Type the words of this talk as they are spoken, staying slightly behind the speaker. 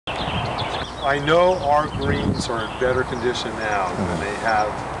I know our greens are in better condition now than they have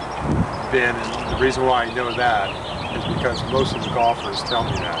been, and the reason why I know that is because most of the golfers tell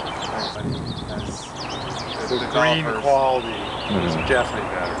me that. The green quality is definitely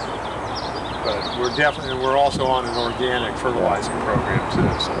better. But we're also on an organic fertilizing program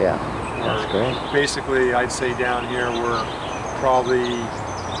too. So yeah, that's great. Basically, I'd say down here we're probably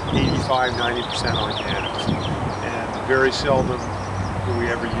 85–90% organics, and very seldom do we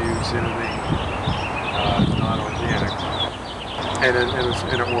ever use anything non-organic, and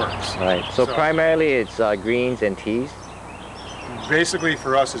it works. Right. So primarily it's greens and teas. Basically,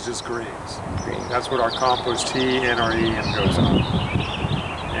 for us, it's just greens. That's what our compost tea and our EM goes on.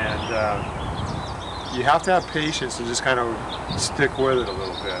 And you have to have patience and just kind of stick with it a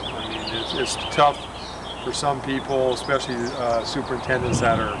little bit. I mean, it's tough for some people, especially superintendents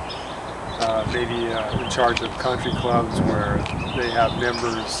that are maybe in charge of country clubs where they have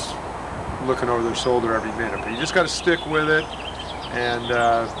members looking over their shoulder every minute. But you just got to stick with it, and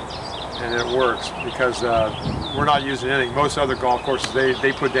it works because we're not using anything. Most other golf courses,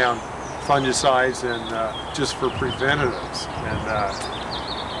 they put down fungicides and just for preventatives, and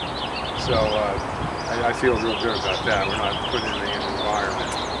so I feel real good about that. We're not putting anything in the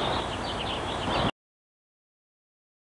environment.